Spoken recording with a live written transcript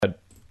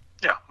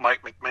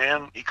Mike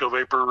McMahon,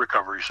 EcoVapor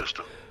Recovery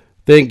System.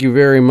 Thank you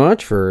very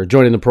much for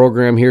joining the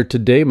program here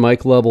today.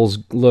 Mic levels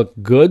look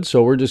good,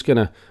 so we're just going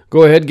to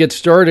go ahead and get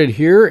started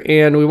here.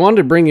 And we wanted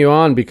to bring you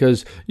on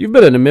because you've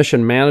been in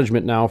emission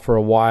management now for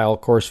a while.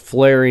 Of course,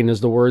 flaring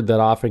is the word that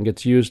often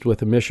gets used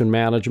with emission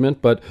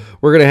management, but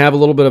we're going to have a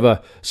little bit of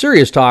a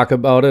serious talk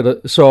about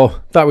it. So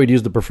thought we'd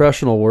use the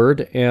professional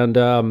word.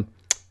 And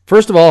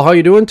first of all, how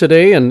you doing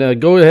today?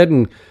 And go ahead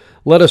and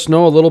let us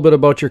know a little bit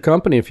about your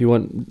company, if you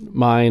wouldn't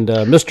mind.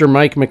 Mr.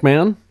 Mike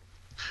McMahon?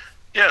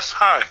 Yes,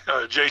 hi,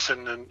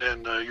 Jason,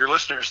 and your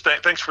listeners.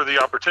 Thanks for the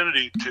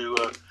opportunity to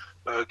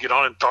get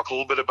on and talk a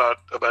little bit about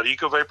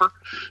EcoVapor.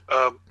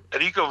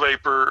 At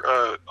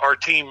EcoVapor, our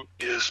team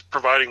is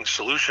providing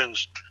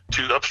solutions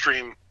to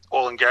upstream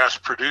oil and gas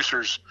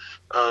producers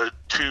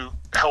to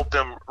help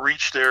them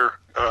reach their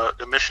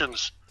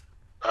emissions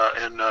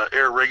and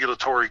air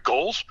regulatory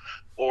goals,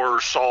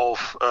 or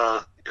solve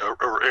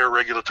or air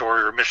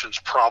regulatory or emissions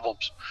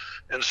problems.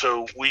 And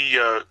so we've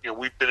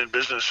been in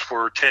business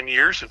for 10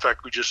 years. In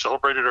fact, we just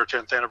celebrated our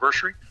 10th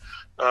anniversary.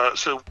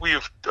 So we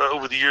have,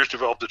 over the years,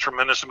 developed a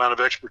tremendous amount of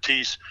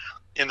expertise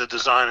in the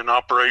design and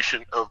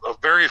operation of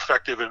very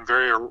effective and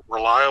very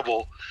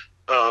reliable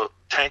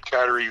tank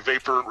battery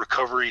vapor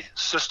recovery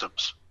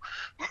systems.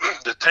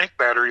 The tank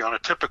battery on a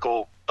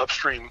typical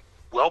upstream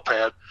well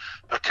pad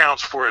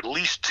accounts for at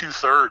least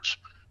 2/3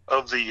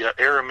 of the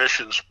air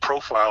emissions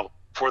profile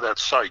for that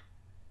site.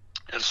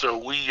 And so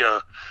we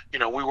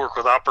work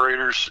with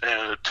operators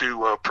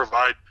to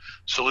provide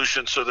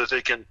solutions so that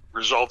they can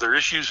resolve their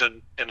issues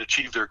and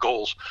achieve their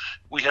goals.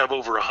 We have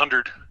over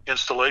 100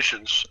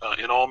 installations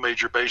in all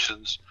major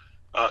basins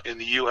in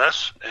the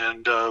U.S.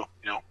 And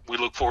we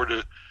look forward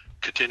to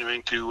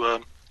continuing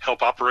to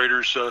help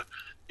operators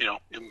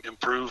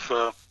improve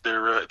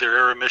their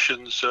air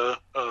emissions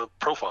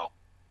profile.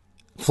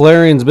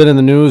 Flaring's been in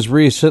the news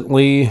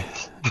recently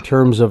in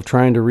terms of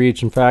trying to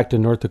reach, in fact,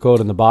 in North Dakota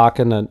and the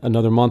Bakken,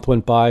 another month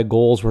went by,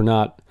 goals were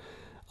not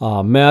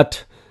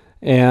met.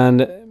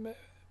 And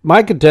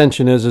my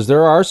contention is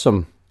there are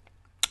some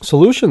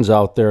solutions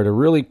out there to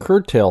really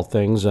curtail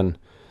things. And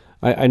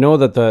I know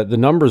that the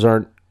numbers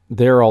aren't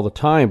there all the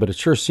time, but it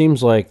sure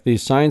seems like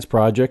these science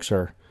projects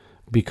are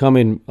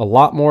becoming a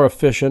lot more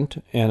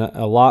efficient and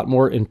a lot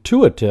more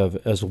intuitive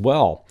as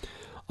well.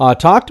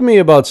 Talk to me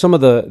about some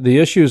of the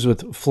issues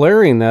with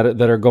flaring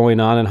that are going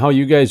on, and how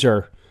you guys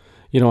are,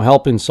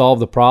 helping solve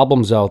the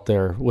problems out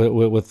there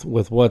with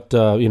what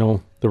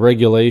the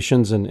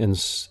regulations and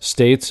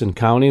states and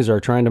counties are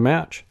trying to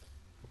match.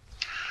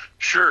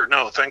 Sure.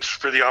 No, thanks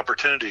for the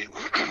opportunity.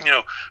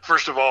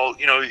 First of all,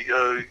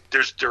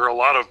 there are a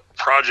lot of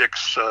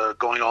projects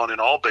going on in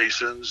all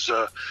basins,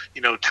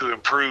 to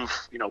improve,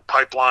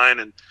 pipeline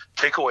and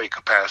takeaway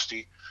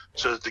capacity,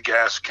 so that the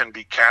gas can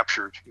be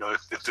captured.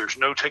 If there's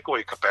no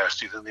takeaway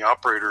capacity, then the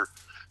operator,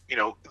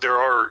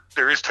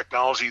 there is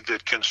technology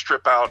that can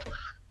strip out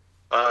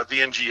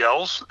the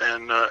NGLs,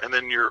 and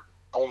then you're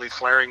only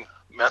flaring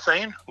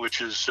methane,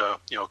 which is a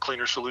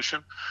cleaner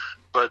solution,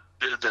 but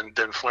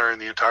then flaring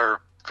the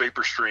entire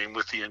vapor stream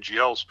with the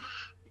NGLs.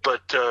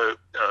 But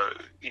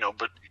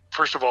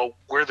first of all,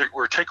 where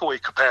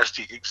takeaway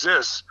capacity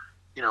exists,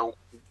 we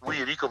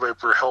at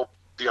EcoVapor help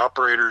the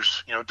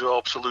operators,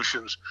 develop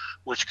solutions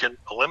which can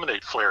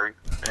eliminate flaring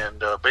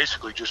and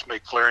basically just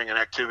make flaring an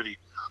activity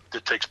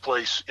that takes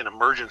place in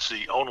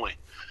emergency only.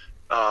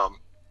 There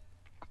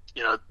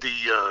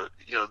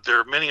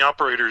are many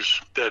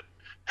operators that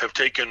have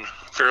taken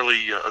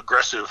fairly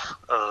aggressive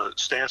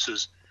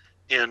stances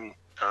in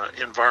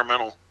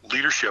environmental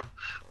leadership,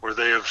 where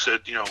they have said,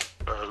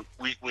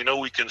 we know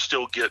we can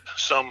still get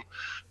some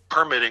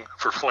permitting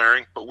for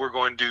flaring, but we're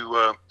going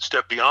to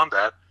step beyond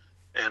that.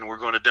 And we're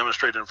going to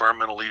demonstrate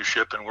environmental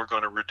leadership, and we're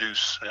going to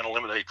reduce and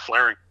eliminate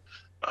flaring.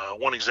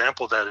 One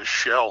example of that is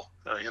Shell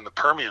in the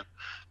Permian.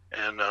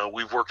 And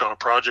we've worked on a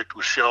project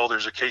with Shell.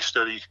 There's a case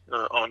study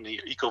on the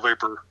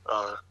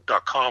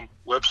EcoVapor.com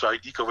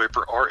website,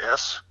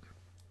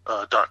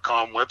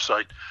 EcoVaporRS.com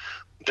website,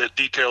 that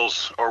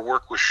details our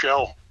work with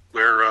Shell,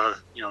 where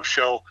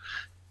Shell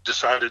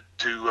decided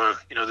to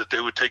that they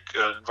would take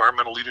an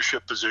environmental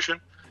leadership position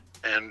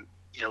and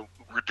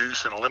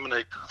reduce and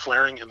eliminate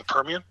flaring in the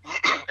Permian.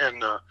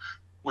 And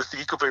with the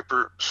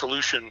EcoVapor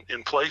solution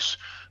in place,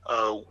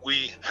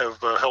 we have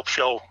helped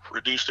Shell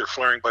reduce their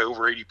flaring by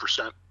over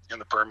 80% in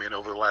the Permian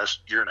over the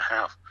last year and a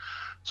half.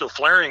 So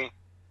flaring,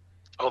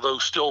 although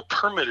still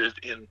permitted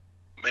in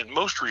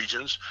most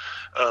regions,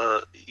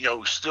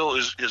 still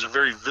is a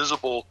very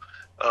visible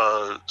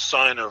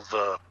sign of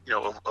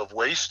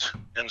waste.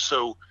 And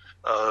so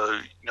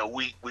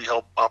we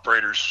help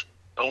operators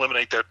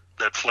eliminate that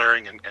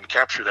flaring and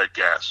capture that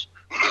gas.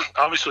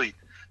 Obviously,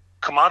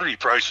 commodity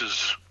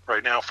prices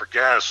right now for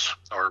gas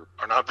are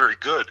not very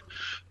good.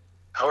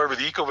 However,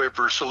 the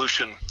EcoVapor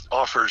solution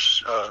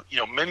offers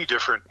many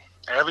different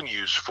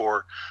avenues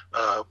for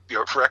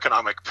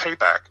economic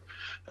payback.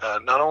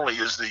 Not only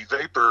is the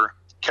vapor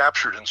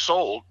captured and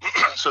sold,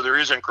 so there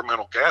is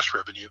incremental gas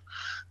revenue,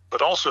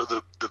 but also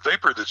the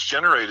vapor that's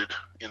generated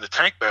in the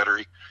tank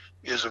battery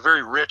is a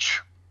very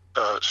rich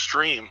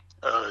stream,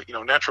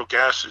 natural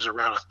gas is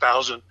around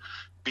 1,000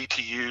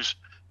 BTUs.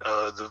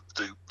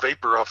 The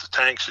vapor off the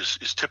tanks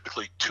is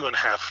typically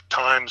 2.5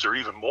 times or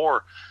even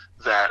more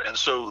that, and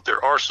so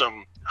there are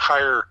some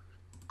higher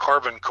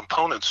carbon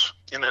components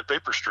in that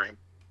vapor stream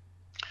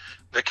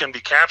that can be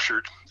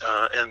captured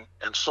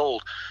and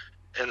sold,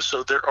 and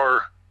so there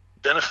are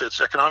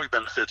economic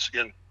benefits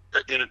in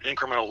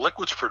incremental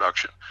liquids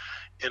production,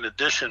 in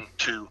addition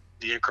to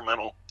the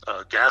incremental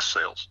gas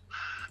sales.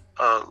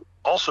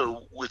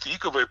 Also, with the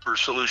EcoVapor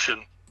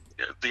solution,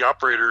 the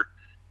operator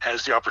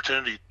has the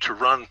opportunity to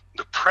run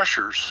the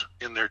pressures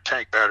in their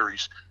tank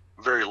batteries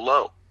very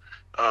low.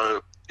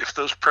 If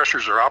those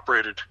pressures are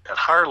operated at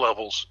higher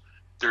levels,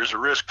 there's a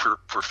risk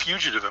for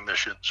fugitive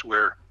emissions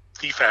where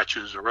thief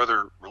hatches or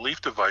other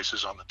relief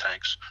devices on the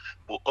tanks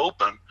will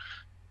open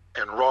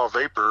and raw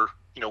vapor,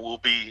 will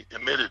be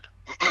emitted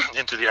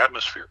into the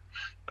atmosphere.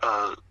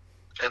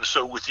 And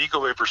so with the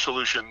EcoVapor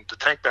solution, the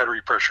tank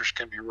battery pressures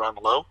can be run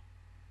low,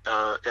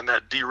 and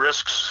that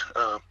de-risks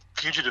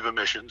fugitive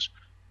emissions,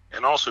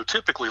 and also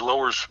typically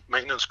lowers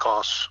maintenance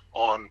costs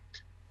on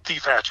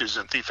thief hatches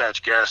and thief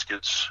hatch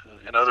gaskets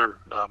and other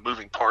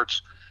moving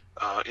parts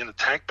in the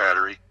tank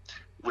battery,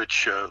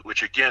 which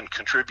again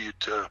contribute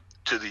to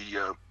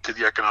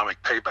the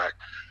economic payback.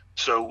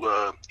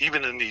 So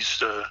even in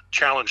these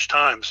challenged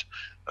times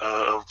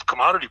of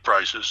commodity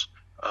prices,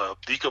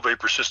 the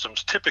EcoVapor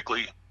systems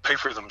typically pay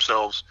for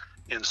themselves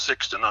in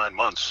 6 to 9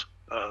 months.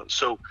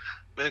 So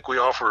I think we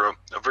offer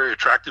a very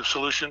attractive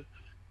solution,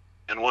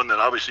 and one that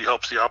obviously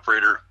helps the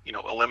operator,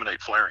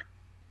 eliminate flaring.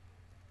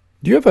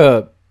 Do you have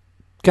a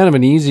kind of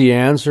an easy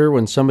answer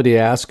when somebody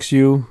asks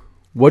you,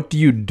 what do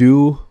you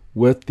do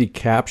with the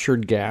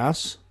captured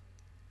gas?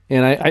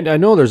 And I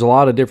know there's a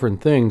lot of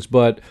different things,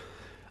 but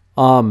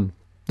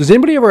does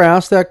anybody ever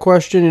ask that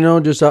question,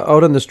 just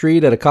out on the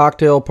street, at a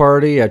cocktail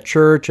party, at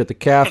church, at the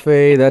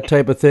cafe, that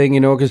type of thing,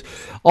 because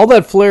all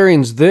that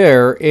flaring's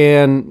there,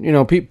 and,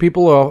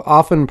 people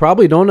often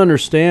probably don't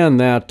understand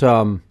that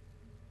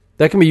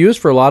that can be used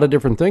for a lot of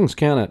different things,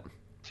 can it?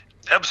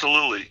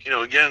 Absolutely.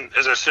 Again,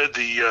 as I said,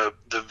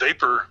 the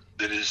vapor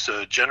that is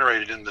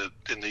generated in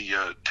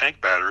the tank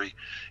battery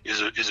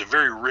is a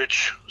very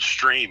rich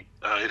stream.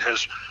 It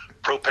has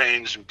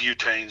propanes and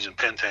butanes and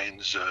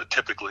pentanes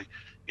typically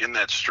in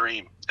that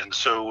stream, and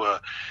so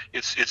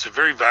it's a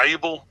very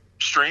valuable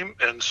stream.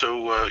 And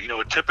so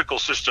a typical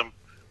system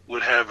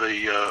would have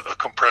a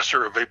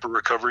compressor, a vapor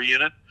recovery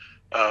unit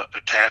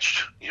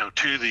attached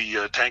to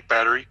the tank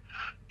battery,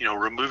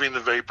 removing the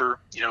vapor,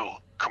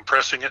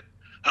 compressing it,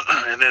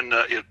 and then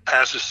it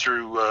passes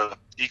through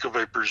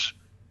EcoVapor's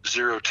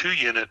 0.2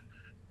 unit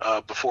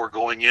before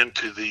going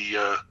into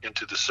the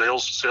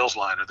sales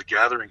line or the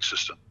gathering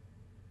system.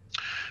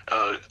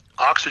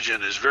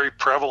 Oxygen is very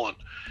prevalent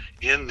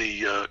in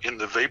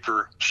the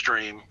vapor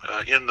stream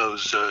in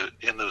those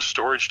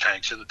storage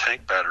tanks in the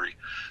tank battery.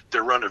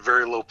 They're run at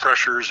very low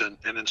pressures, and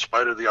in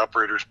spite of the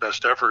operator's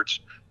best efforts,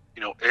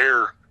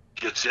 air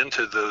gets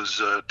into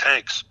those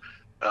tanks,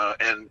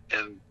 and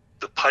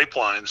the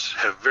pipelines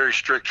have very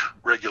strict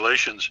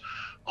regulations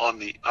on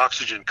the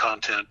oxygen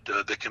content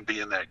that can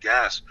be in that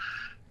gas.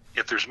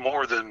 If there's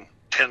more than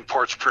 10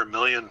 parts per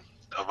million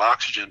of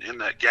oxygen in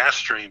that gas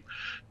stream,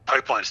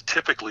 pipelines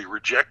typically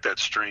reject that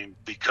stream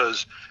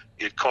because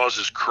it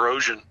causes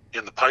corrosion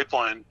in the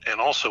pipeline and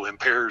also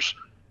impairs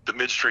the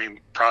midstream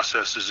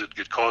processes.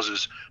 It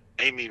causes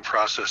amine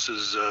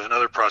processes and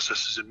other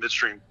processes in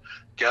midstream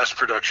gas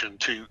production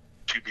to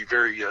be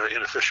very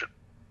inefficient.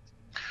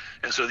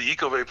 And so the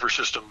EcoVapor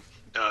system,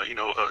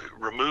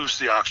 removes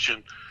the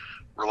oxygen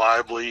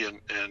reliably and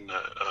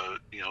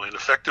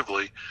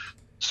effectively,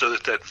 so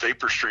that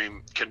vapor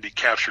stream can be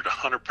captured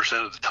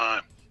 100% of the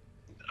time.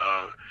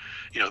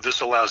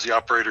 This allows the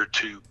operator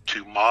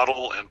to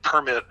model and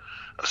permit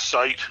a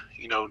site,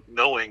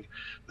 knowing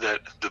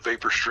that the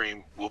vapor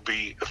stream will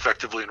be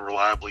effectively and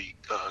reliably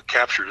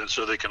captured, and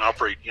so they can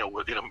operate,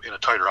 in a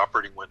tighter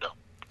operating window.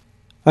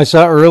 I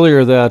saw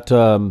earlier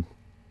that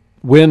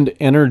wind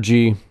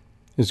energy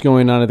is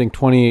going on, I think,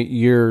 28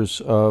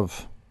 years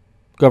of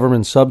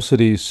government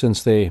subsidies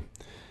since they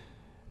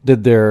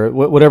did their,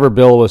 whatever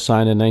bill was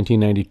signed in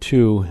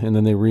 1992, and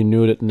then they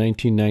renewed it in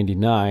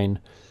 1999.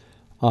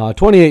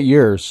 28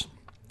 years.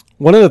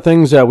 One of the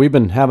things that we've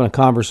been having a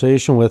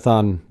conversation with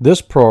on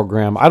this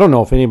program, I don't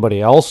know if anybody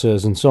else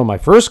is, and so my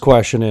first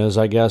question is,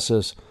 I guess,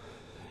 is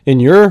in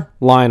your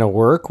line of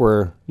work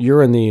where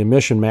you're in the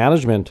emission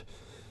management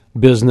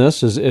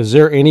business, is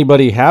there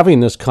anybody having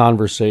this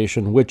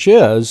conversation, which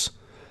is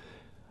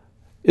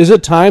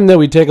it time that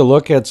we take a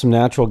look at some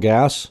natural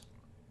gas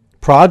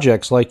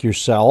projects like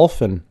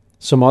yourself and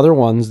some other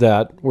ones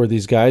where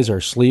these guys are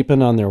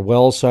sleeping on their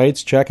well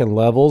sites, checking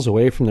levels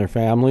away from their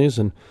families,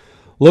 and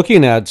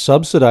looking at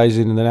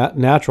subsidizing the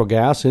natural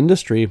gas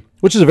industry,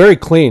 which is a very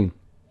clean,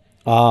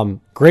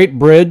 great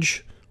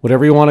bridge,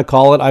 whatever you want to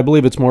call it. I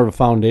believe it's more of a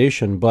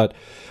foundation, but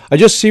I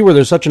just see where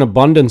there's such an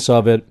abundance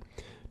of it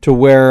to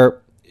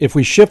where if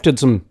we shifted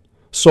some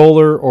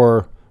solar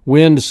or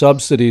wind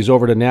subsidies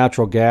over to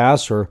natural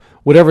gas or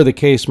whatever the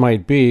case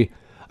might be,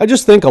 I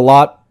just think a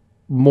lot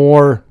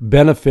more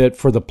benefit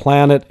for the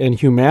planet and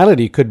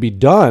humanity could be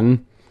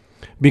done,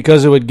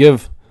 because it would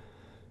give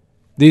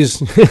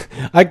these,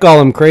 I call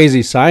them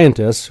crazy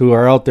scientists who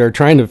are out there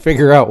trying to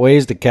figure out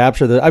ways to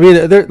capture the, I mean,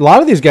 a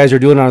lot of these guys are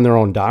doing it on their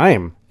own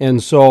dime.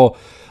 And so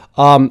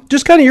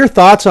just kind of your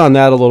thoughts on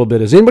that a little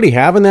bit. Is anybody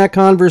having that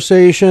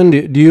conversation?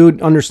 Do you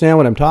understand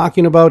what I'm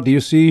talking about? Do you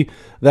see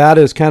that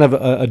as kind of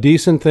a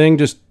decent thing?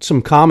 Just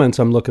some comments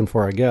I'm looking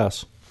for, I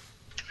guess.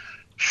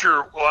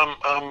 Sure. Well,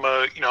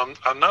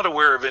 I'm not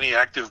aware of any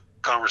active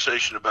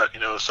conversation about,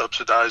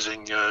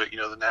 subsidizing,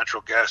 the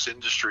natural gas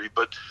industry,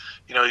 but,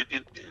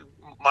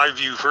 my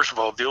view, first of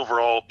all, the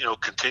overall,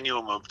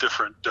 continuum of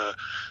different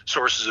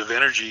sources of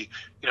energy,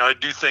 I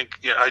do think,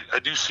 I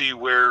do see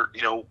where,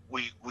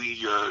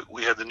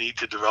 we have the need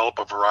to develop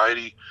a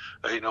variety,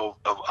 of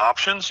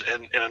options,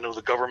 and I know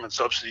the government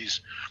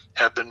subsidies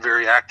have been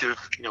very active,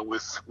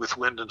 with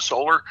wind and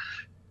solar,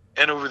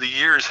 and over the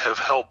years have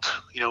helped,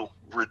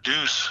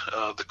 reduce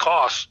the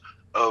costs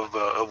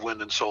of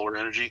wind and solar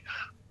energy.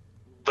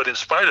 But in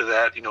spite of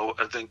that,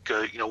 I think,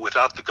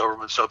 without the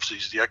government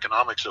subsidies, the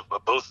economics of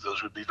both of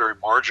those would be very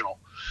marginal.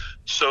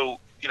 So,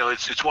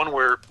 it's one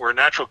where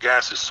natural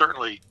gas is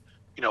certainly,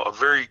 a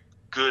very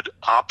good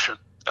option,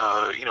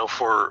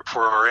 for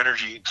our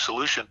energy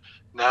solution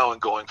now and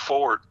going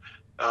forward.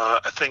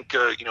 I think,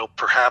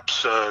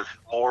 perhaps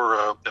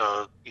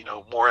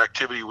more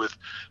activity with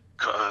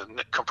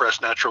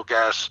compressed natural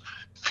gas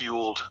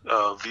fueled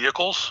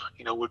vehicles,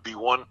 would be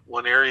one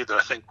area that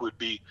I think would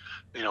be,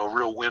 a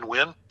real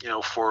win-win,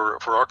 for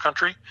our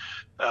country.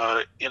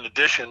 In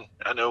addition,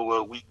 I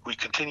know we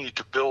continue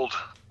to build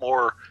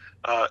more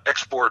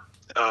export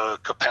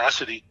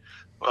capacity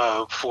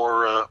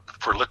for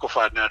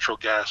liquefied natural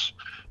gas,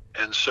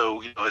 and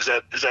so as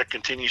that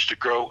continues to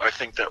grow, I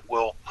think that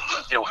will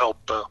help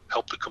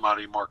the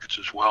commodity markets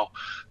as well.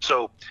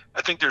 So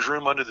I think there's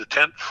room under the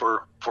tent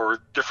for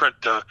different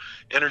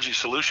energy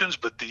solutions,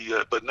 but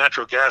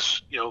natural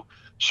gas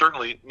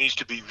certainly needs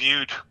to be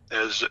viewed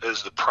as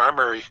the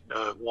primary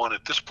one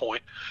at this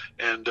point,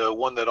 and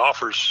one that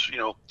offers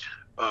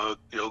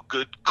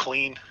good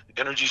clean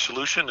energy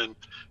solution,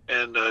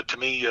 and to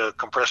me,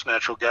 compressed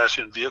natural gas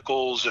in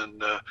vehicles and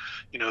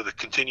the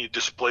continued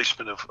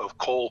displacement of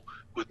coal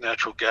with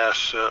natural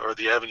gas are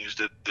the avenues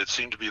that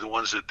seem to be the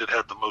ones that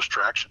have the most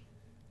traction.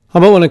 How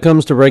about when it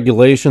comes to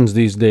regulations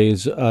these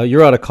days?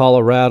 You're out of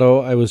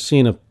Colorado. I was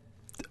seeing an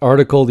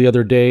article the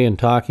other day and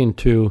talking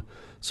to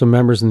some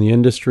members in the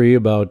industry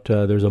about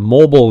there's a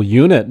mobile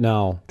unit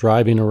now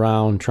driving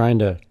around trying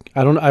to,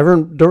 I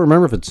don't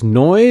remember if it's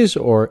noise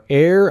or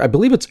air. I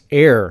believe it's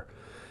air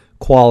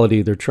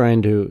quality they're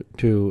trying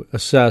to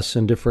assess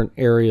in different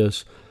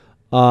areas.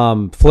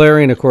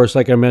 Flaring, of course,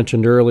 like I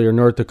mentioned earlier,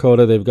 North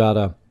Dakota, they've got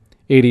a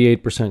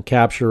 88%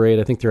 capture rate.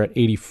 I think they're at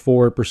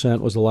 84%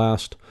 was the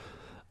last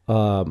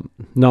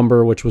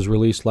number, which was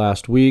released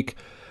last week.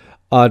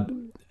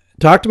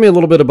 Talk to me a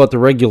little bit about the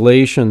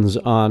regulations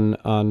on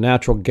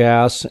natural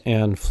gas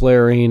and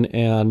flaring,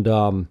 and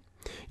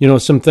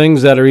some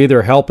things that are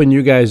either helping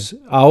you guys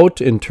out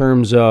in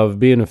terms of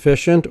being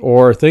efficient,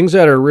 or things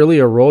that are really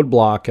a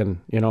roadblock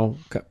and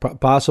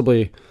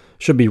possibly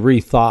should be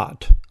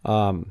rethought.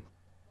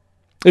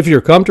 If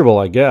you're comfortable,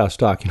 I guess,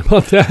 talking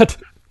about that.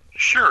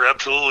 Sure,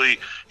 absolutely.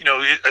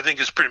 I think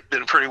it's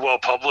been pretty well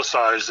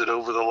publicized that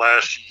over the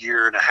last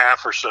year and a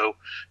half or so,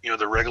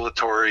 the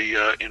regulatory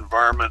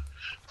environment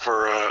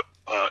for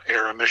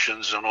air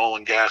emissions on oil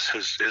and gas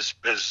has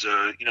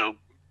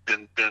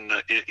been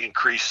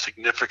increased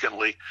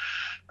significantly,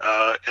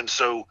 and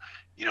so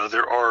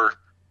there are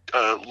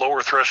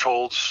lower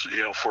thresholds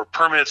for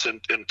permits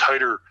and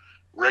tighter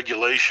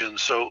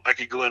regulations. So I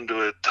could go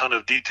into a ton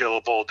of detail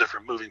of all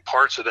different moving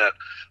parts of that,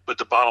 but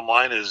the bottom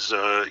line is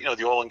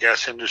the oil and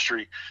gas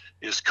industry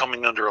is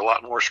coming under a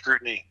lot more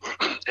scrutiny,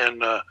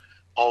 and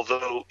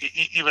although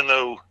even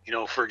though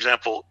for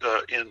example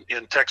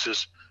in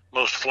Texas,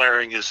 most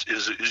flaring is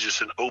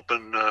just an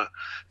open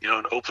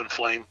an open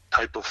flame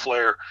type of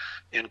flare.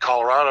 In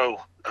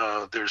Colorado,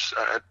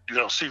 you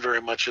don't see very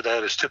much of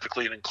that. It's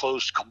typically an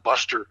enclosed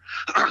combustor,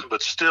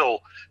 but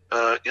still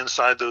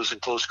inside those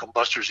enclosed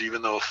combustors,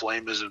 even though a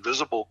flame isn't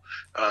visible,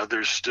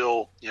 there's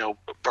still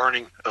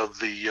burning of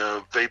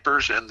the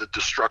vapors and the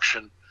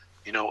destruction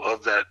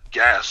of that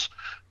gas.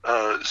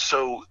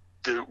 So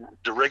the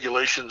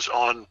regulations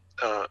on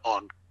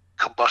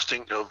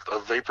combusting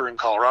of vapor in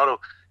Colorado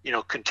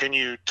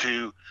continue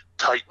to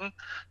tighten,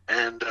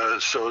 and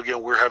so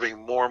again, we're having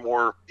more and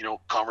more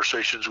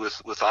conversations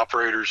with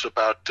operators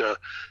about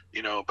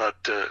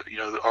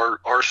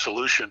our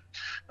solution.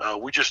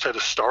 We just had a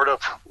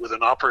startup with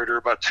an operator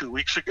about 2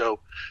 weeks ago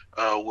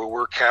where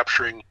we're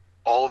capturing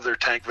all of their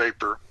tank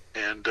vapor,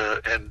 and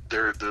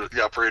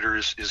the operator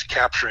is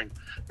capturing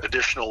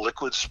additional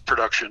liquids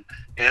production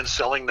and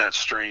selling that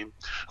stream.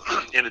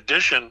 In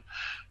addition,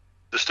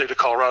 the state of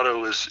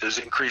Colorado has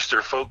increased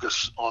their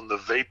focus on the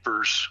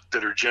vapors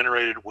that are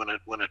generated when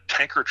a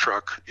tanker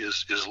truck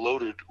is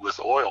loaded with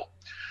oil.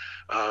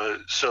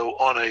 So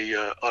on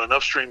an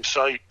upstream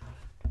site,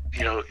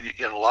 in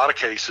a lot of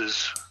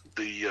cases,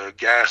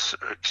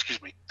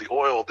 the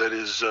oil that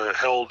is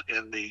held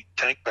in the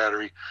tank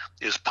battery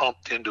is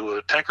pumped into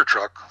a tanker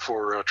truck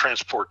for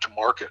transport to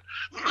market.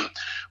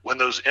 When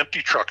those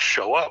empty trucks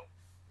show up,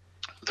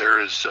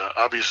 there is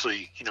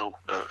obviously,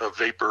 a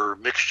vapor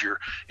mixture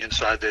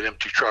inside that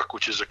empty truck,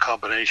 which is a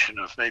combination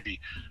of maybe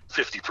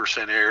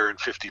 50% air and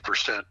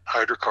 50%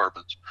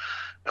 hydrocarbons.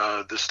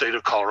 The state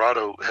of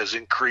Colorado has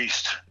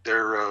increased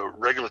their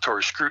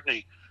regulatory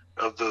scrutiny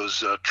of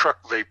those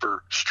truck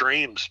vapor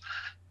streams.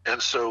 And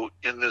so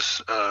in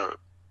this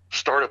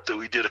startup that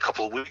we did a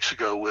couple of weeks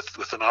ago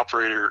with an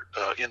operator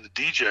in the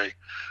DJ,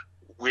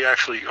 we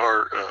actually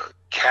are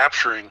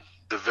capturing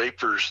the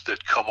vapors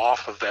that come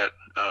off of that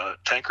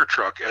tanker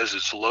truck as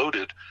it's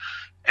loaded,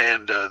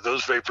 and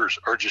those vapors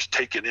are just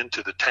taken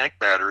into the tank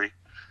battery,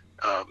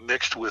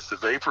 mixed with the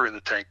vapor in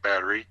the tank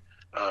battery,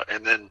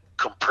 and then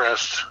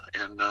compressed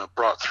and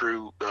brought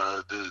through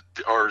the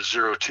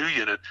R02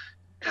 unit,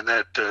 and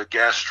that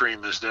gas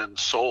stream is then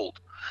sold.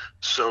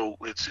 So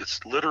it's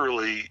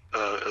literally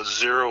a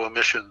zero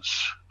emissions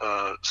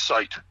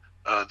site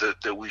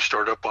that we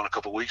started up on a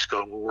couple of weeks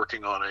ago, and we're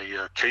working on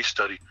a case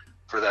study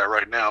for that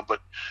right now. But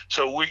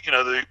so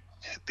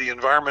the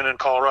environment in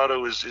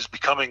Colorado is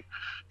becoming,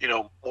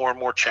 more and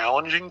more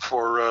challenging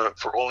for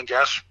oil and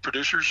gas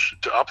producers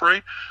to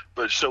operate.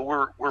 But so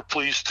we're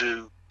pleased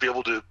to be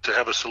able to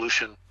have a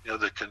solution,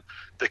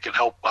 that can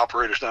help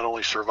operators not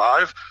only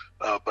survive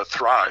but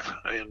thrive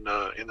in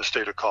the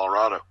state of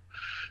Colorado.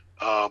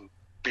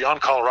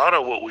 Beyond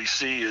Colorado, what we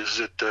see is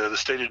that the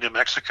state of New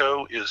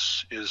Mexico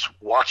is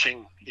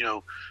watching,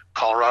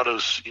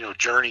 Colorado's,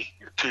 journey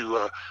to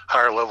a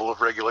higher level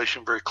of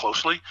regulation very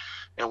closely,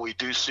 and we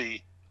do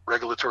see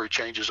regulatory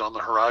changes on the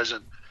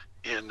horizon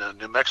in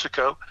New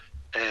Mexico,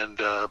 and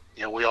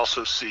we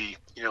also see,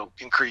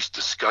 increased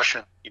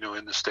discussion,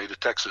 in the state of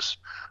Texas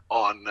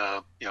on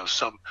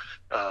some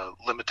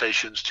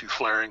limitations to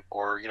flaring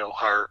or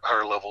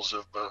higher levels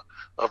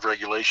of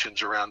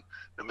regulations around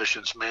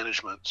emissions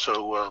management.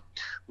 So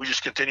we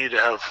just continue to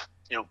have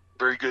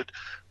very good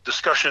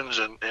discussions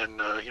and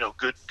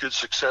good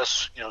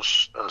success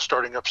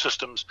starting up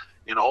systems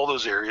in all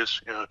those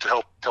areas to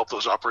help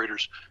those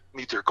operators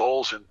meet their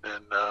goals and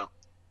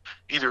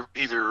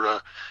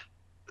either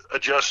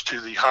adjust to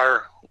the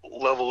higher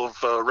level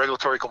of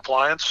regulatory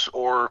compliance,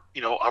 or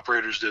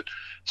operators that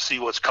see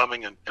what's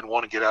coming and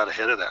want to get out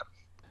ahead of that.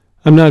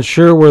 I'm not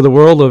sure where the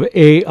world of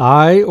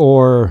AI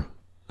or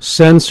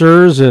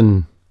sensors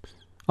and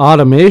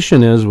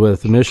automation is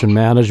with emission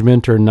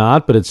management or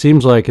not, but it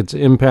seems like it's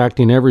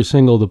impacting every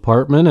single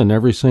department and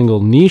every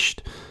single niche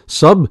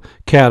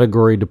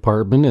subcategory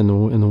department in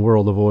the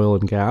world of oil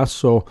and gas.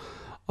 So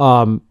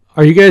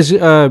are you guys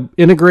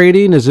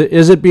integrating? Is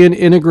it being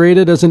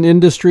integrated as an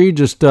industry?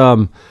 Just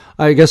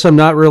I guess I'm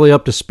not really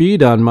up to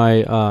speed on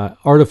my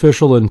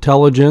artificial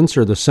intelligence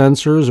or the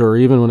sensors, or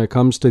even when it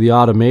comes to the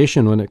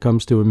automation, when it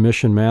comes to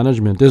emission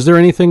management. Is there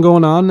anything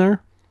going on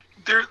there?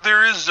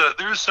 There is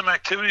some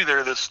activity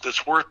there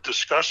that's worth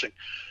discussing.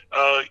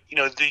 I'll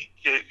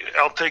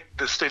take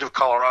the state of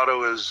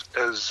Colorado as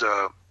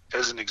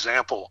an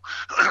example.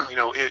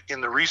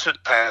 In the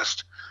recent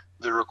past,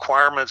 the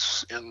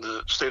requirements in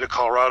the state of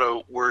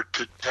Colorado were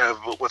to have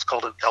what's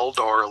called an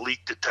LDAR, a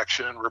leak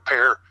detection and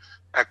repair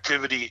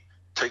activity,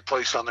 take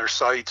place on their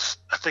sites.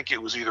 I think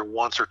it was either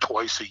once or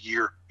twice a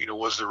year,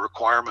 was the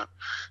requirement.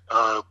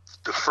 The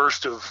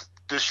first of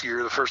this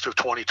year, the first of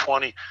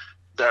 2020,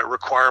 that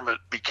requirement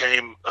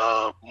became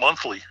a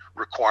monthly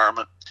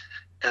requirement.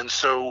 And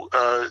so,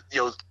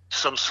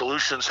 some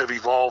solutions have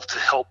evolved to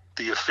help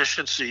the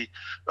efficiency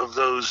of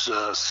those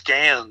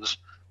scans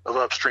of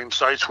upstream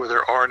sites, where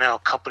there are now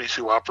companies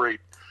who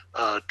operate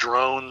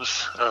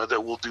drones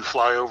that will do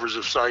flyovers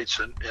of sites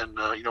and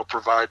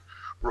provide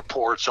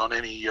reports on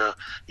any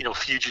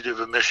fugitive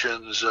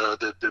emissions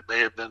that may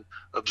have been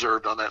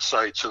observed on that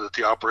site, so that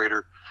the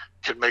operator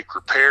can make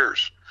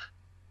repairs.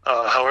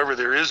 However,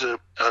 there is a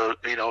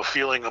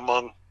feeling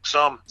among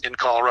some in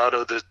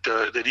Colorado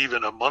that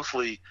even a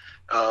monthly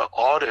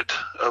audit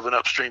of an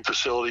upstream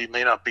facility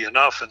may not be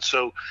enough, and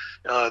so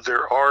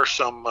there are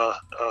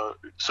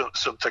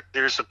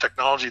there's some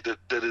technology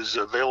that is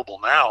available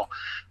now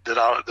that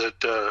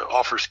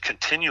offers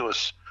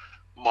continuous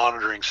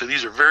monitoring. So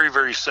these are very,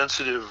 very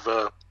sensitive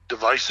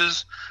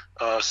devices,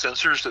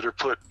 sensors that are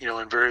put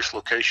in various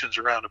locations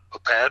around a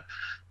pad,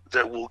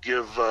 that will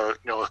give a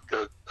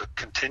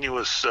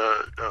continuous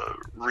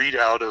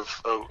readout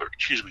of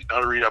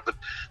not a readout, but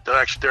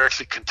they're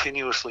actually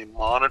continuously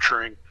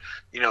monitoring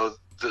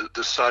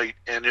the site,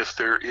 and if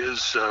there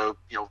is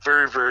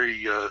very,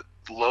 very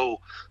low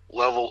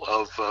level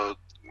of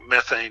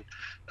methane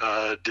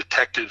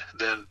detected,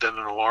 then an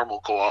alarm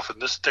will go off,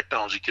 and this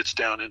technology gets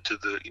down into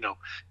the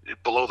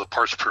below the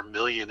parts per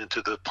million,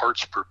 into the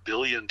parts per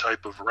billion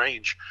type of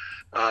range,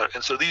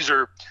 and so these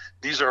are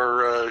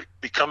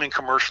becoming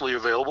commercially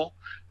available,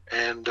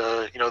 and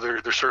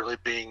they're certainly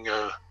being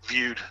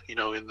viewed in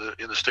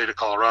the state of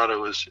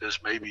Colorado as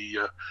maybe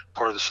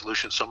part of the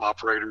solution. Some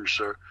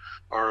operators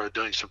are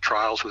doing some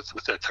trials with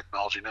that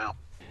technology now.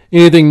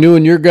 Anything new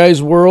in your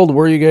guys' world?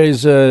 Where are you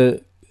guys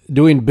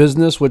doing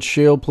business with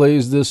shale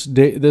plays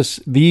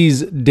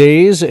these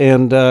days,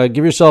 and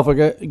give yourself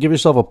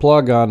a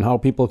plug on how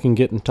people can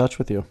get in touch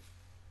with you.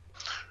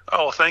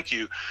 Oh, thank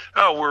you.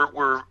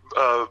 We're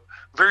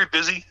very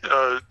busy,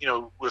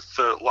 with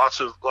lots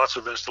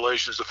of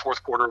installations. The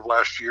fourth quarter of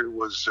last year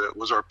was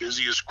our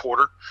busiest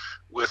quarter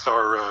with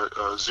our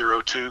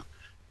 02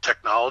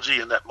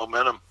 technology, and that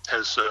momentum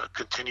has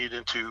continued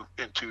into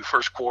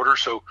first quarter.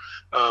 So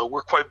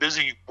we're quite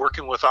busy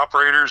working with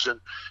operators, and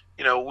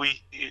we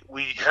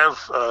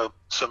have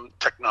some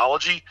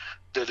technology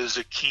that is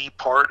a key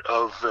part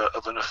of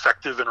an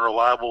effective and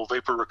reliable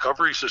vapor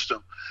recovery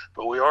system.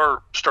 But we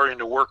are starting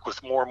to work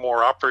with more and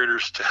more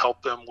operators to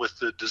help them with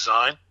the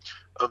design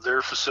of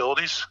their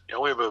facilities.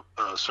 We have a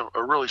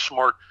really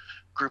smart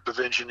group of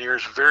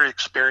engineers, very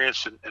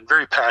experienced and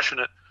very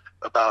passionate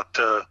about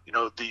the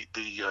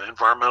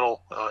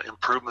environmental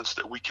improvements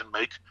that we can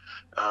make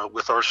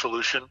with our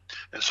solution.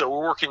 And so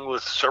we're working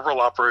with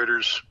several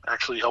operators,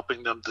 actually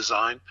helping them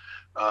design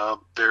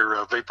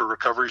their vapor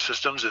recovery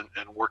systems and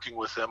working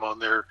with them on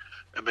their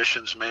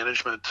emissions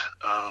management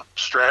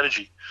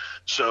strategy.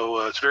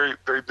 So it's very,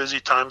 very busy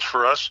times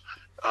for us.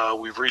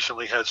 We've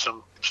recently had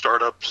some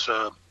startups,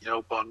 on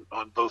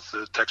both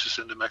the Texas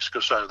and New Mexico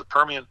side of the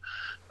Permian.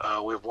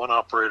 We have one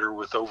operator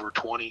with over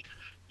 20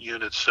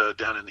 units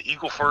down in the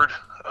Eagle Ford.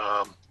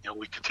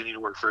 We continue to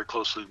work very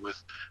closely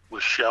with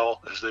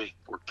Shell as they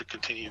work to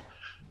continue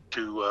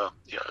to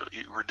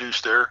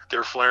reduce their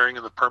flaring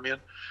in the Permian,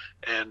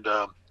 and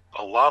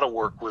a lot of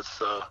work with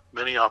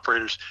many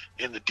operators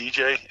in the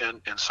DJ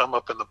and some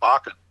up in the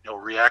Bakken,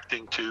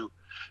 reacting to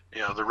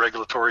the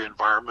regulatory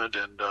environment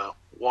and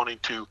wanting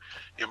to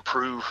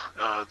improve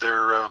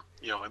their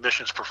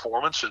emissions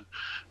performance and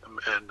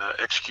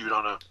execute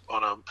on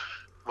a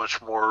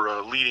much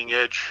more leading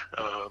edge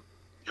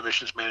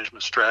emissions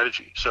management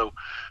strategy. So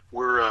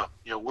we're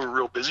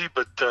real busy,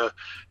 but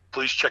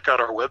please check out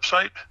our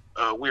website.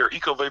 We are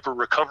EcoVapor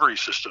Recovery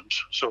Systems.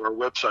 So our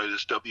website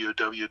is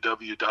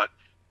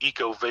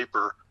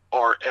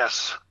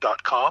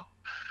www.ecovaporrs.com.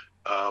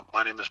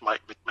 My name is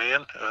Mike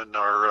McMahon, and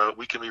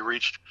we can be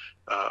reached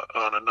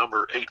on a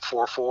number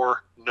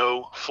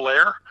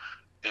 844-NO-FLARE,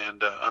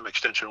 and I'm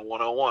extension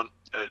 101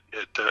 at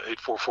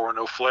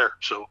 844-NO-FLARE.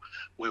 So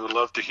we would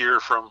love to hear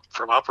from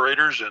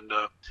operators and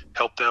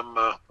help them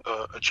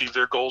achieve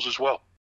their goals as well.